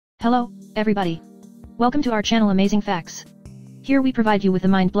Hello, everybody. Welcome to our channel Amazing Facts. Here we provide you with the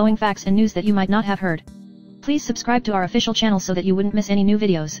mind-blowing facts and news that you might not have heard. Please subscribe to our official channel so that you wouldn't miss any new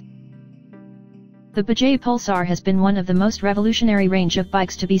videos. The Bajaj Pulsar has been one of the most revolutionary range of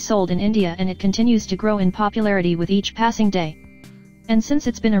bikes to be sold in India, and it continues to grow in popularity with each passing day. And since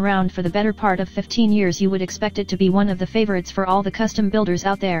it's been around for the better part of 15 years, you would expect it to be one of the favorites for all the custom builders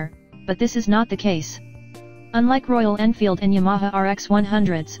out there, but this is not the case. Unlike Royal Enfield and Yamaha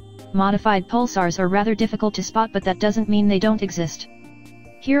RX100s, modified Pulsars are rather difficult to spot, but that doesn't mean they don't exist.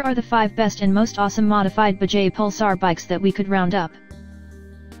 Here are the 5 best and most awesome modified Bajaj Pulsar bikes that we could round up.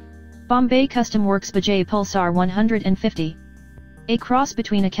 Bombay Custom Works Bajaj Pulsar 150. A cross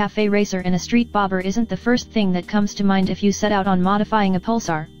between a cafe racer and a street bobber isn't the first thing that comes to mind if you set out on modifying a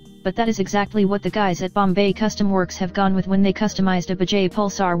Pulsar, but that is exactly what the guys at Bombay Custom Works have gone with when they customized a Bajaj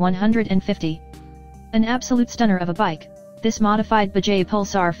Pulsar 150. An absolute stunner of a bike, this modified Bajaj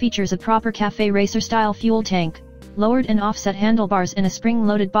Pulsar features a proper cafe racer-style fuel tank, lowered and offset handlebars and a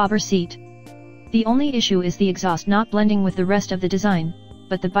spring-loaded bobber seat. The only issue is the exhaust not blending with the rest of the design,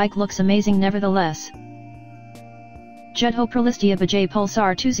 but the bike looks amazing nevertheless. Jedho Prolistia Bajaj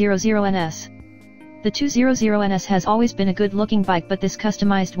Pulsar 200NS. The 200NS has always been a good-looking bike, but this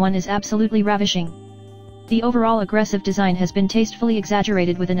customized one is absolutely ravishing. The overall aggressive design has been tastefully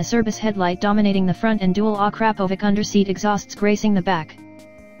exaggerated, with an Acerbis headlight dominating the front and dual Akrapovic underseat exhausts gracing the back.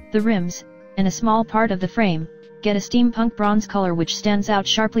 The rims, and a small part of the frame, get a steampunk bronze color which stands out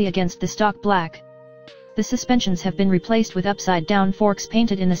sharply against the stock black. The suspensions have been replaced with upside-down forks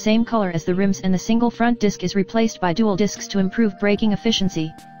painted in the same color as the rims, and the single front disc is replaced by dual discs to improve braking efficiency.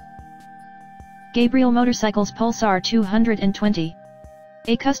 Gabriel Motorcycles Pulsar 220.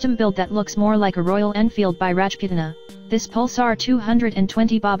 A custom build that looks more like a Royal Enfield by Rajputana, this Pulsar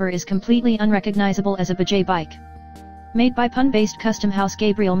 220 bobber is completely unrecognizable as a Bajaj bike. Made by Pune-based custom house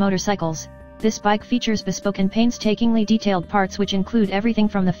Gabriel Motorcycles, this bike features bespoke and painstakingly detailed parts which include everything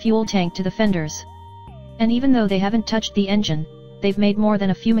from the fuel tank to the fenders. And even though they haven't touched the engine, they've made more than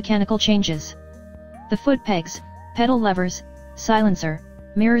a few mechanical changes. The foot pegs, pedal levers, silencer,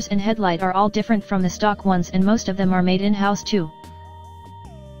 mirrors and headlight are all different from the stock ones, and most of them are made in-house too.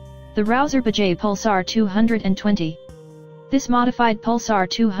 The Rouser Bajaj Pulsar 220. This modified Pulsar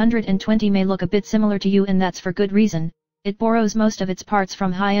 220 may look a bit similar to you, and that's for good reason. It borrows most of its parts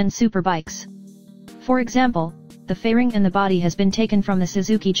from high-end superbikes. For example, the fairing and the body has been taken from the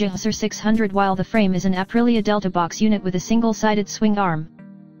Suzuki Gixxer 600, while the frame is an Aprilia Delta box unit with a single-sided swing arm.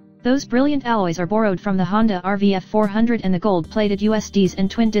 Those brilliant alloys are borrowed from the Honda RVF 400, and the gold-plated USDs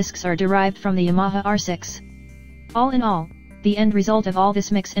and twin discs are derived from the Yamaha R6. All in all, the end result of all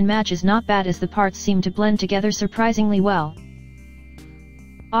this mix and match is not bad, as the parts seem to blend together surprisingly well.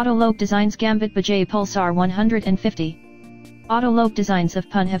 Autologue Designs Gambit Bajaj Pulsar 150. Autologue Designs of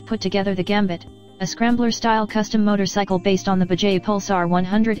Pune have put together the Gambit, a scrambler-style custom motorcycle based on the Bajaj Pulsar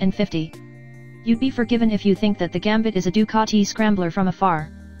 150. You'd be forgiven if you think that the Gambit is a Ducati scrambler from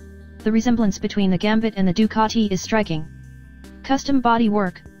afar. The resemblance between the Gambit and the Ducati is striking. Custom body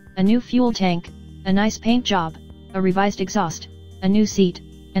work, a new fuel tank, a nice paint job, a revised exhaust, a new seat,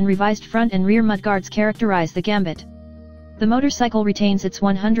 and revised front and rear mudguards characterize the Gambit. The motorcycle retains its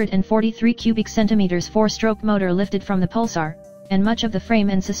 143 cubic centimeters 4-stroke motor lifted from the Pulsar, and much of the frame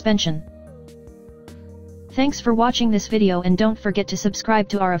and suspension. Thanks for watching this video, and don't forget to subscribe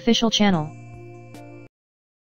to our official channel.